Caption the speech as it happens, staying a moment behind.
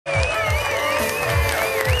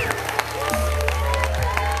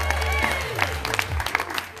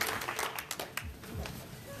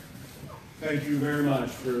very much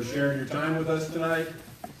for sharing your time with us tonight.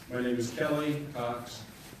 My name is Kelly Cox,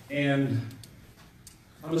 and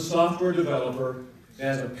I'm a software developer that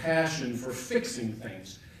has a passion for fixing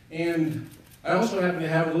things. And I also happen to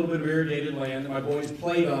have a little bit of irrigated land that my boys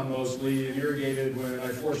played on mostly and irrigated when I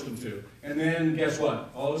forced them to. And then guess what?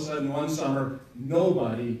 All of a sudden one summer,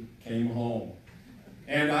 nobody came home.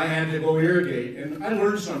 And I had to go irrigate. And I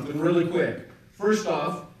learned something really quick. First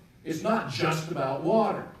off, it's not just about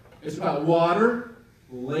water. It's about water,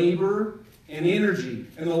 labor, and energy.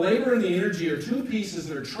 And the labor and the energy are two pieces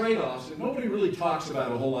that are trade-offs that nobody really talks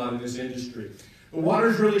about a whole lot in this industry. The water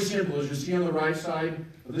is really simple. As you see on the right side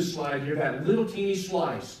of this slide here, that little teeny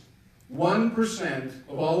slice, 1%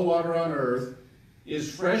 of all the water on Earth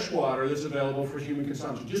is fresh water that's available for human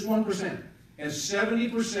consumption. Just 1%. And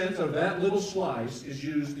 70% of that little slice is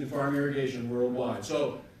used in farm irrigation worldwide.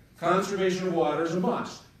 So conservation of water is a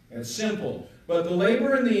must. It's simple. But the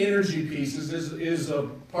labor and the energy pieces is a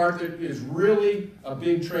part that is really a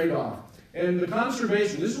big trade-off. And the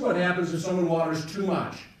conservation, this is what happens if someone waters too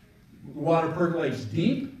much. The water percolates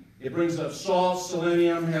deep, it brings up salt,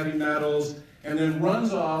 selenium, heavy metals, and then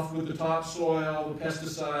runs off with the topsoil, the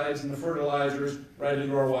pesticides, and the fertilizers right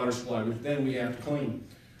into our water supply, which then we have to clean.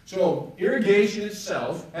 So irrigation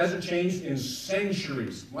itself hasn't changed in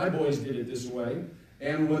centuries. My boys did it this way.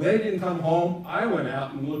 And when they didn't come home, I went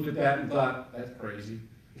out and looked at that and thought, that's crazy.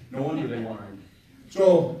 No wonder they whined.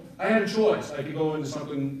 So I had a choice. I could go into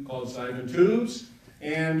something called siphon tubes,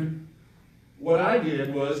 and what I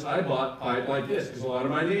did was I bought pipe like this, because a lot of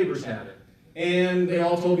my neighbors had it. And they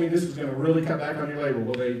all told me this was going to really cut back on your labor.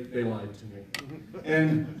 Well, they lied to me.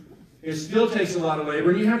 And it still takes a lot of labor,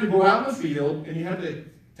 and you have to go out in the field, and you have to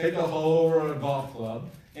take a hoe or a golf club,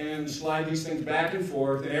 and slide these things back and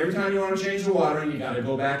forth, and every time you want to change the water, you got to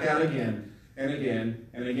go back out again, and again,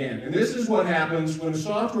 and again. And this is what happens when a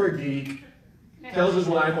software geek tells his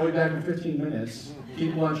wife, I'll be back in 15 minutes,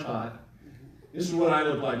 keep lunch hot. This is what I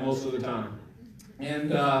look like most of the time.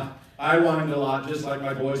 And I whined a lot, just like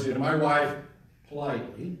my boys did. And my wife,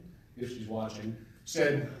 politely, if she's watching,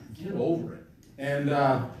 said, get over it. And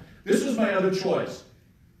this was my other choice.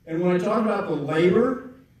 And when I talk about the labor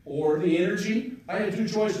or the energy, I had two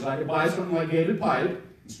choices. I could buy something like gated pipe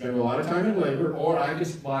and spend a lot of time in labor, or I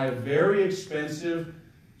could buy a very expensive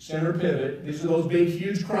center pivot. These are those big,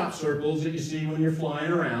 huge crop circles that you see when you're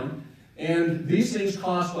flying around. And these things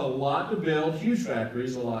cost a lot to build, huge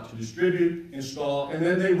factories, a lot to distribute, install, and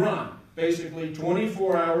then they run basically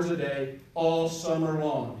 24 hours a day, all summer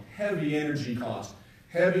long. Heavy energy cost,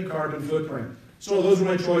 heavy carbon footprint. So those were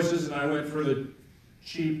my choices, and I went for the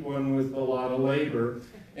cheap one with a lot of labor.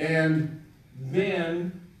 And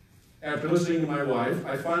then, after listening to my wife,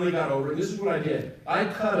 I finally got over it. This is what I did. I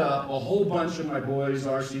cut up a whole bunch of my boys'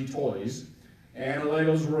 RC toys, and a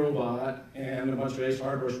Legos robot, and a bunch of Ace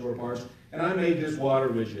Hardware Store parts, and I made this water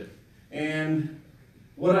widget. And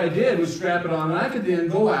what I did was strap it on, and I could then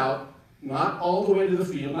go out, not all the way to the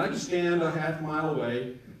field, and I could stand a half mile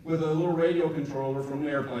away with a little radio controller from an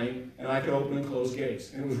airplane, and I could open and close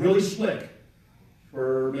gates. And it was really slick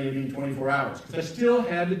for maybe 24 hours, because I still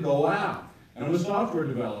had to go out. And I'm a software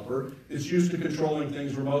developer that's used to controlling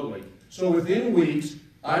things remotely. So within weeks,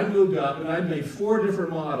 I moved up, and I'd made 4 different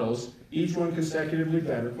models, each one consecutively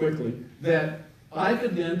better, quickly, that I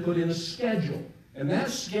could then put in a schedule. And that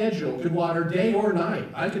schedule could water day or night.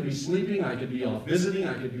 I could be sleeping, I could be off visiting,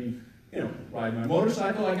 I could be, riding my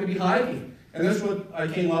motorcycle, I could be hiking. And that's what I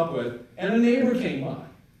came up with. And a neighbor came by.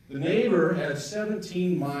 The neighbor had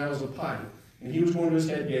 17 miles of pipe. And he was going to his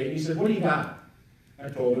head gate, and he said, what do you got? I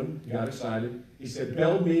told him, he got excited. He said,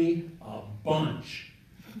 build me a bunch.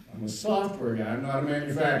 I'm a software guy, I'm not a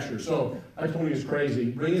manufacturer. So I told him he was crazy.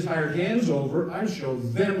 Bring his hired hands over, I'd show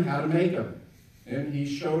them how to make them. And he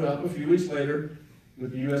showed up a few weeks later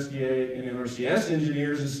with the USDA and NRCS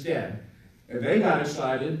engineers instead. And they got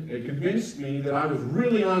excited, they convinced me that I was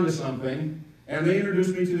really onto something, and they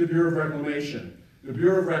introduced me to the Bureau of Reclamation. The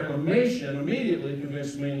Bureau of Reclamation immediately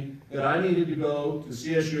convinced me that I needed to go to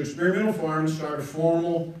CSU Experimental Farm and start a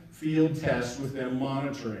formal field test with them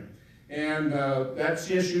monitoring. And that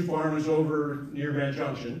CSU farm is over near Grand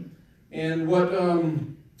Junction. And what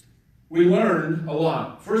we learned a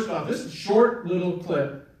lot. First off, this short little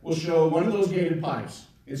clip will show one of those gated pipes.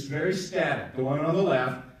 It's very static, the one on the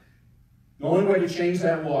left. The only way to change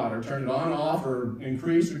that water, turn it on, off, or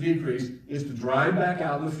increase or decrease, is to drive back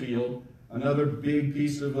out in the field. Another big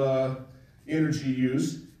piece of energy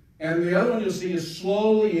use. And the other one you'll see is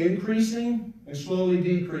slowly increasing and slowly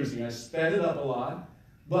decreasing. I sped it up a lot,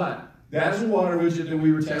 but that's a water widget that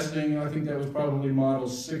we were testing. I think that was probably model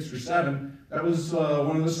 6 or 7. That was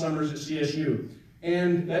one of the summers at CSU.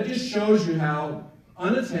 And that just shows you how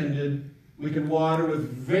unattended we can water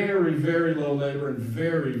with very, very low labor and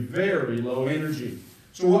very, very low energy.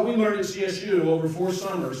 So what we learned at CSU over 4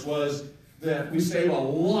 summers was that we save a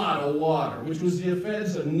lot of water, which was the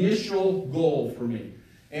Fed's initial goal for me.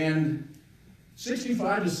 And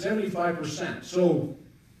 65 to 75%. So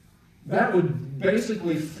that would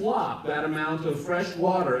basically flop that amount of fresh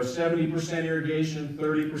water of 70% irrigation,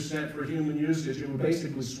 30% for human usage. It would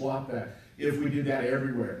basically swap that if we did that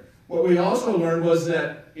everywhere. What we also learned was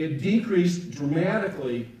that it decreased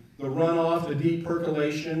dramatically the runoff, the deep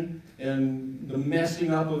percolation, and the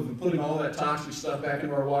messing up of putting all that toxic stuff back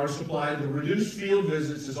into our water supply. The reduced field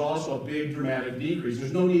visits is also a big dramatic decrease.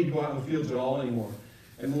 There's no need to go out in the fields at all anymore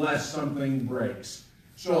unless something breaks.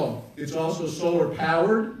 So it's also solar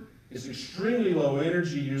powered. It's extremely low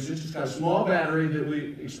energy usage. It's got a small battery that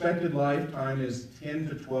we expected lifetime is 10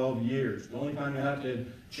 to 12 years. The only time you have to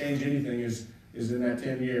change anything is in that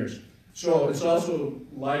 10 years. So it's also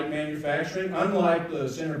light manufacturing. Unlike the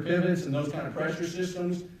center pivots and those kind of pressure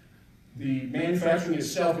systems, the manufacturing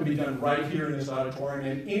itself can be done right here in this auditorium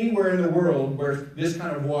and anywhere in the world where this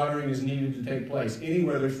kind of watering is needed to take place.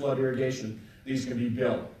 Anywhere there's flood irrigation, these can be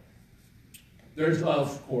built. There's,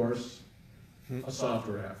 of course, a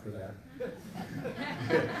software app for that.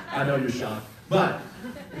 I know you're shocked. But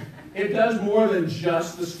it does more than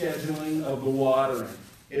just the scheduling of the watering.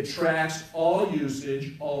 It tracks all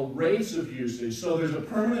usage, all rates of usage. So there's a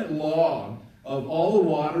permanent log of all the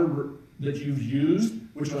water that you've used,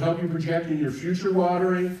 which will help you project in your future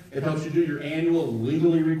watering. It helps you do your annual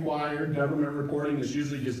legally required government reporting that's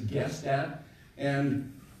usually just guessed at.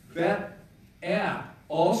 And that app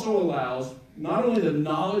also allows not only the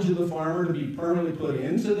knowledge of the farmer to be permanently put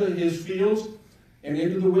into his fields and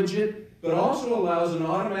into the widget, but also allows an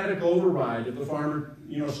automatic override if the farmer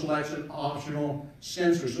selects an optional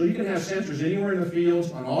sensor. So you can have sensors anywhere in the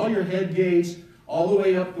fields, on all your head gates, all the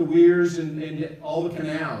way up the weirs and all the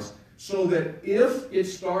canals. So that if it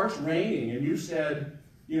starts raining and you said,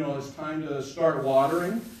 it's time to start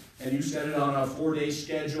watering, and you set it on a 4-day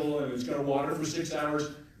schedule and it's going to water for 6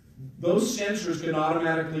 hours, those sensors can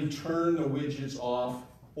automatically turn the widgets off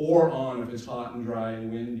or on if it's hot and dry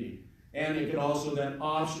and windy. And it can also then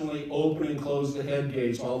optionally open and close the head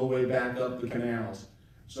gates all the way back up the canals.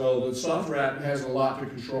 So the software app has a lot to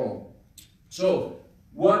control. So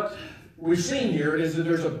what we've seen here is that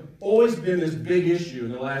there's always been this big issue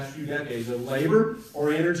in the last few decades of labor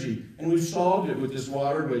or energy, and we've solved it with this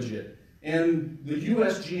water widget. And the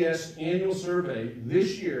USGS annual survey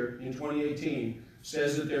this year in 2018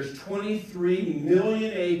 says that there's 23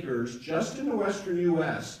 million acres just in the western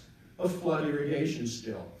U.S. of flood irrigation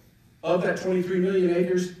still. Of that 23 million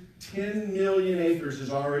acres, 10 million acres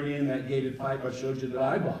is already in that gated pipe I showed you that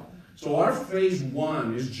I bought. So our phase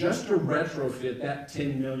 1 is just to retrofit that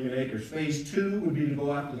 10 million acres. Phase 2 would be to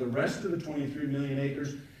go after the rest of the 23 million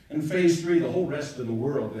acres. And phase 3, the whole rest of the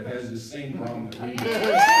world that has the same problem that we do.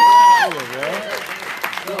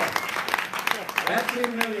 So that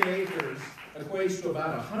 10 million acres equates to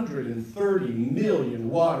about 130 million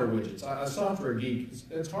water widgets. A software geek,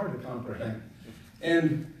 it's hard to comprehend.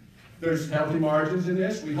 And there's healthy margins in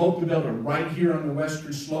this. We hope to build it right here on the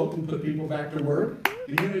western slope and put people back to work.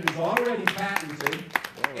 The unit is already patented,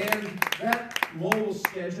 and that mobile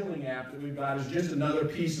scheduling app that we've got is just another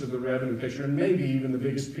piece of the revenue picture, and maybe even the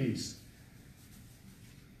biggest piece.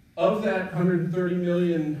 Of that 130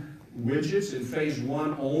 million widgets in phase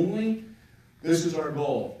 1 only, this is our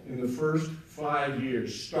goal in the first 5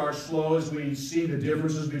 years. Start slow as we see the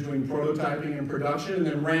differences between prototyping and production, and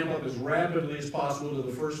then ramp up as rapidly as possible to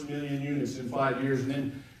the first 1 million units in 5 years, and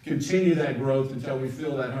then continue that growth until we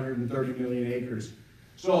fill that 130 million acres.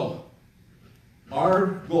 So, our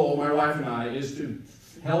goal, my wife and I, is to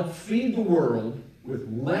help feed the world with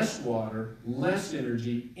less water, less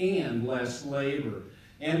energy, and less labor.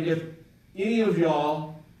 And if any of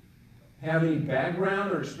y'all have any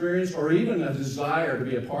background or experience or even a desire to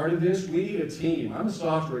be a part of this, we need a team. I'm a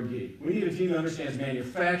software geek. We need a team that understands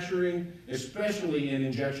manufacturing, especially in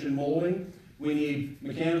injection molding. We need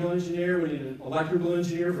mechanical engineer, we need an electrical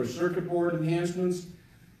engineer for circuit board enhancements.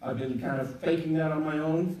 I've been kind of faking that on my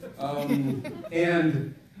own.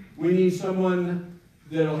 And we need someone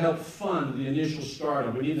that'll help fund the initial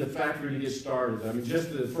startup. We need the factory to get started. I mean,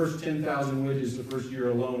 just the first 10,000 widgets the first year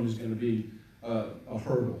alone is going to be a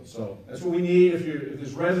hurdle. So that's what we need. If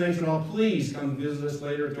this resonates at all, please come visit us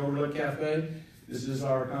later at the Overlook Cafe. This is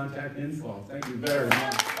our contact info. Thank you very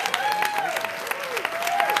much.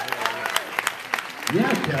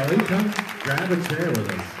 Yeah, Kelly, come grab a chair with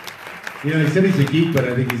us. He said he's a geek, but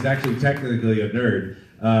I think he's actually technically a nerd.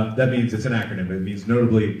 That means it's an acronym. It means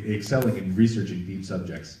notably excelling in researching deep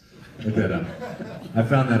subjects. Look that up. I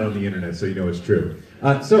found that on the internet, so you know it's true.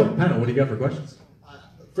 So, panel, what do you got for questions?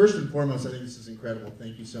 First and foremost, I think this is incredible.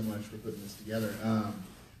 Thank you so much for putting this together.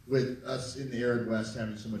 With us in the arid West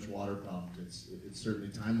having so much water problems, it's certainly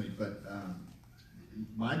timely. But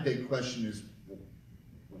my big question is,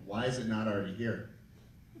 why is it not already here?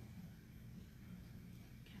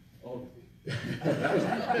 Oh,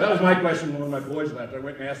 that was my question when my boys left. I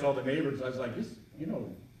went and asked all the neighbors. I was like, you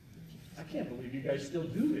know, I can't believe you guys still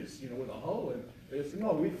do this, you know, with a hoe. And they said,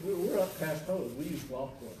 no, we're up past hoes. We use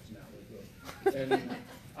golf clubs now. And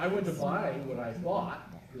I went to buy what I thought.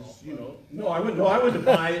 You know, no, I went to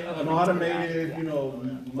buy an automated, you know,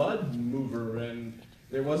 mud mover, and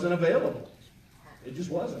it wasn't available. It just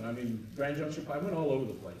wasn't. I mean, Grand Junction Pipe went all over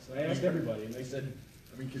the place. I asked everybody, and they said,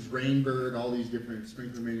 I mean, because Rainbird, all these different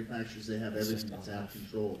sprinkler manufacturers, they have everything that's out of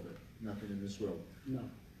control, but nothing in this world. no.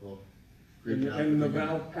 Well, great And, job. and the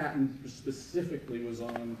valve patent specifically was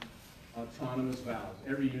on autonomous valves.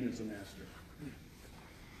 Every unit's a master.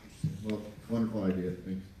 Well, wonderful idea.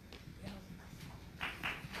 Thanks.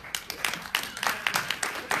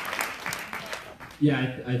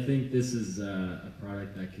 Yeah, I think this is a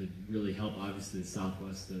product that could really help, obviously, the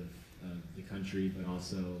southwest of the country, but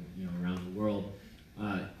also, you know, around the world.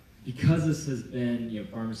 Because this has been, you know,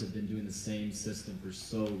 farmers have been doing the same system for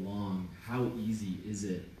so long, how easy is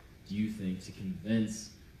it, do you think, to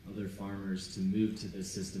convince other farmers to move to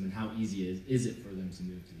this system, and how easy is it for them to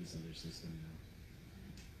move to this other system now?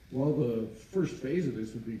 Well, the first phase of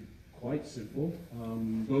this would be quite simple.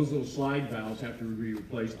 Those little slide valves have to be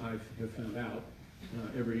replaced, I have found out,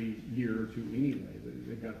 every year or two anyway.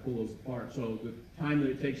 They've got to pull those apart. So the time that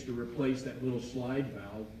it takes to replace that little slide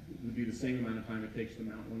valve would be the same amount of time it takes to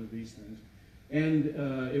mount one of these things. And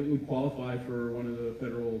it would qualify for one of the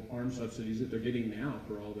federal farm subsidies that they're getting now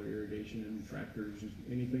for all their irrigation and tractors.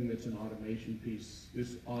 Anything that's an automation piece,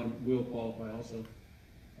 this will qualify also.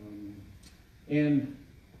 And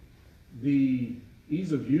the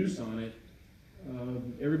ease of use on it,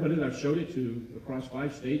 everybody that I've showed it to across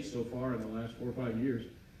 5 states so far in the last 4 or 5 years,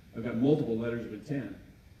 I've got multiple letters of intent.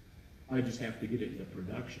 I just have to get it into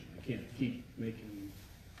production. I can't keep making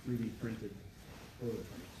 3D printed prototypes.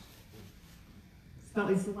 So that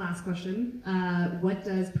leads to the last question. What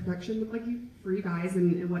does production look like for you guys,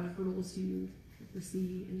 and what hurdles do you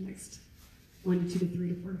foresee in the next 1 to 2 to 3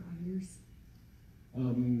 to 4 to 5 years?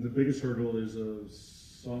 The biggest hurdle is a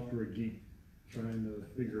software geek trying to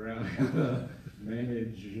figure out how to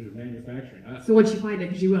manage manufacturing. So once you find it,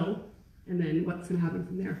 because you will, and then what's going to happen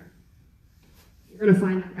from there? You're going to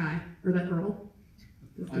find that guy or that girl.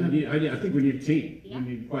 I think we need a team. Yeah. We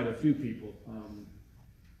need quite a few people.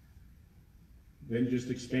 Then just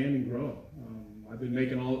expand and grow. I've been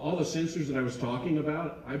making all the sensors that I was talking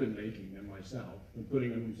about, I've been making them myself and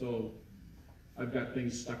putting them, so I've got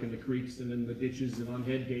things stuck in the creeks and in the ditches and on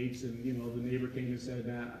head gates, and you know, the neighbor came and said,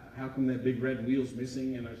 how come that big red wheel's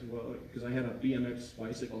missing? And I said, well, because I had a BMX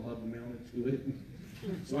bicycle hub mounted to it,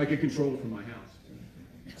 so I could control it from my house.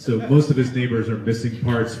 So most of his neighbors are missing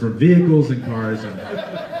parts from vehicles and cars, and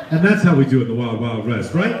that's how we do it in the Wild Wild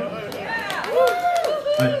West, right?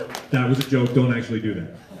 That was a joke. Don't actually do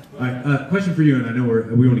that. All right, question for you, and I know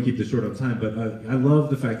we want to keep this short on time, but I love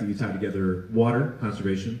the fact that you tie together water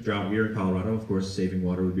conservation, drought here in Colorado. Of course, saving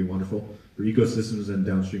water would be wonderful for ecosystems and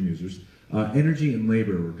downstream users. Energy and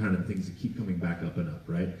labor were kind of things that keep coming back up and up,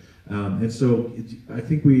 right? And so I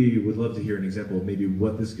think we would love to hear an example of maybe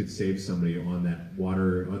what this could save somebody on that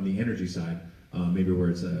water, on the energy side, maybe where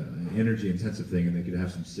it's an energy intensive thing and they could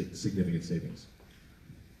have some significant savings.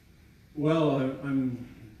 Well,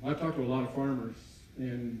 I've talked to a lot of farmers,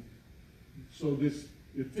 and so the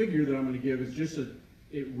figure that I'm going to give is just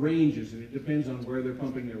it ranges, and it depends on where they're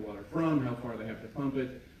pumping their water from, how far they have to pump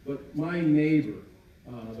it. But my neighbor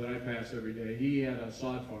that I pass every day, he had a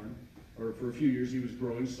sod farm, or for a few years he was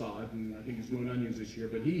growing sod, and I think he's doing onions this year,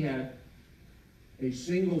 but he had a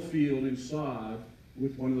single field in sod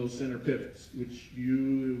with one of those center pivots, which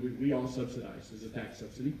we all subsidize as a tax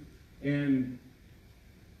subsidy, and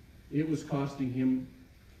it was costing him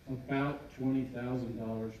about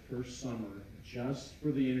 $20,000 per summer just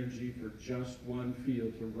for the energy for just one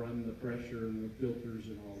field to run the pressure and the filters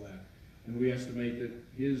and all that. And we estimate that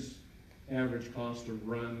his average cost to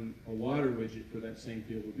run a water widget for that same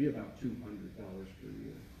field would be about $200 per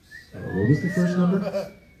year. What was the first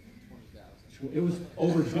number? It was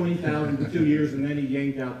over $20,000 for 2 years, and then he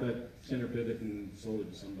yanked out that center pivot and sold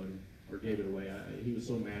it to somebody, or gave it away. He was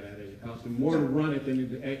so mad at it. It cost him more to run it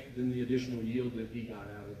than the additional yield that he got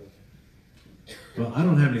out of it. Well, I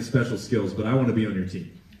don't have any special skills, but I want to be on your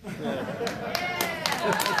team.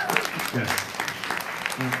 Yes.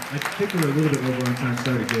 I think we're a little bit over on time.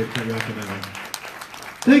 Sorry to cut you off on that one.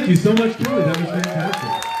 Thank you so much, Kelly. That was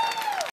fantastic.